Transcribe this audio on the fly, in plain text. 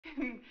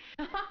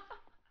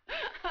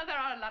There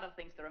are a lot of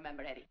things to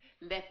remember, Eddie.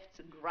 Lefts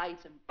and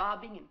rights and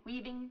bobbing and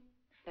weaving.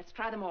 Let's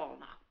try them all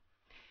now.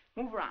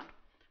 Move around.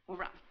 Move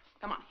around.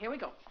 Come on, here we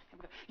go. Here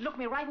we go. Look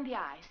me right in the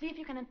eye. See if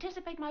you can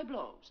anticipate my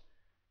blows.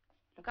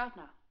 Look out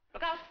now.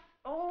 Look out.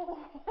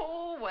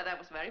 Oh, well, that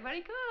was very,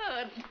 very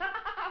good.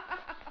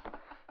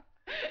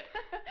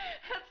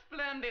 That's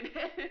splendid.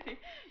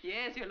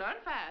 Yes, you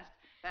learn fast.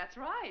 That's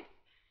right.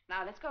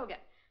 Now, let's go again.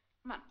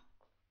 Come on.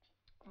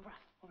 Move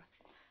around. Move around.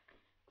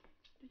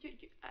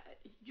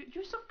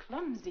 You're so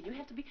clumsy. You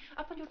have to be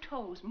up on your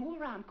toes.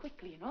 Move around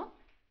quickly, you know?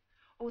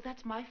 Oh,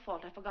 that's my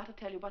fault. I forgot to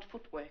tell you about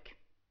footwork.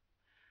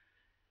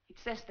 It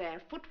says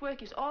there,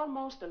 footwork is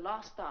almost a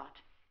lost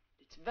art.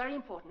 It's very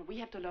important. We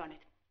have to learn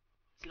it.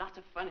 It's lots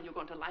of fun and you're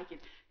going to like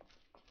it.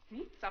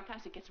 See?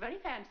 Sometimes it gets very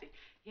fancy.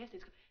 Yes,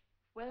 it's...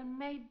 Well,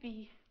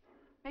 maybe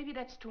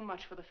that's too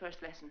much for the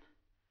first lesson.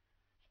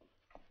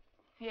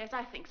 Yes,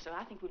 I think so.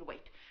 I think we'll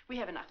wait. We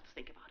have enough to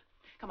think about.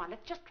 Come on,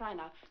 let's just try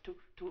now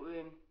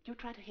you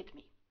try to hit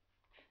me.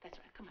 That's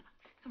right. Come on.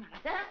 Come on.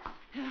 Like that.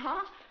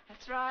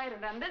 That's right.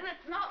 And then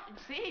it's not.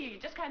 See, you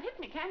just can't hit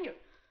me, can you?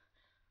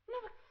 No,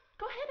 but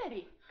go ahead,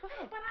 Eddie. Go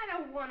ahead. But I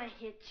don't want to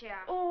hit you.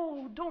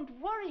 Oh, don't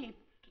worry.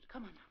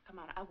 Come on now. Come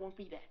on. I won't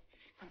be there.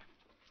 Come on.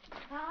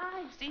 Ah,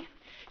 you see?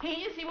 Here,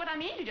 you see what I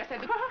mean? You just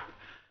have to...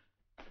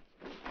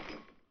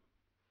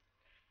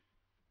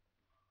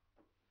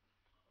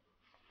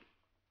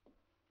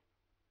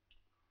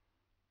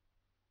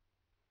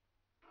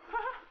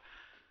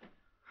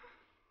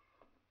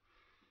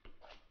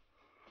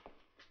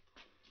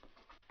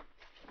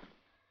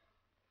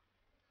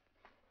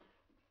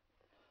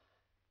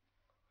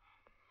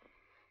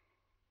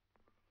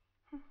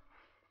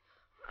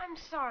 I'm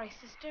sorry,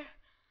 sister.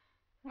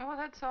 Oh,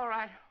 that's all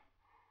right.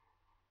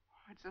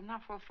 It's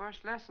enough for the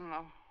first lesson,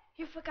 though.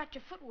 You forgot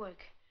your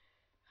footwork.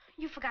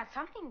 You forgot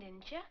something,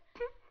 didn't you?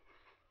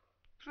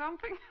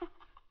 Something?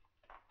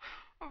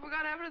 I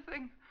forgot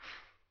everything.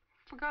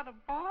 I forgot a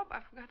bob. I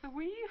forgot to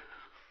weave.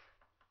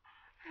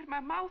 I had my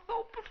mouth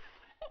open.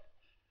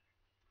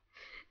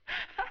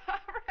 I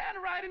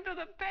ran right into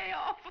the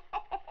payoff.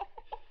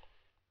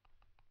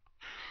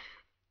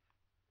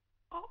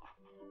 Oh.